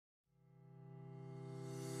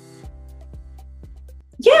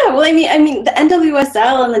Yeah, well, I mean, the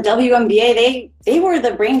NWSL and the WNBA, they were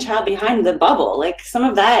the brainchild behind the bubble. Like some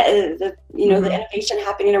of that, the Hmm. innovation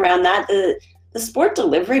happening around that, the sport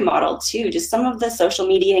delivery model too, just some of the social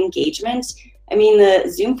media engagement. I mean, the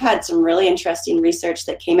Zoom had some really interesting research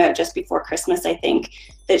that came out just before Christmas, I think,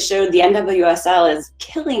 that showed the NWSL is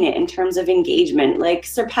killing it in terms of engagement, like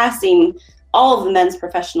surpassing all of the men's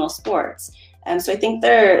professional sports. So I think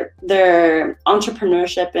their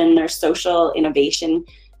entrepreneurship and their social innovation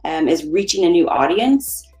is reaching a new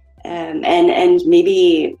audience, and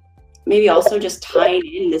maybe also just tying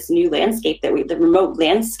in this new landscape the remote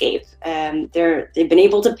landscape. They've been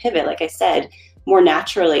able to pivot, like I said, more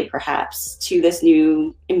naturally perhaps to this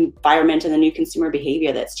new environment and the new consumer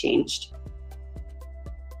behavior that's changed.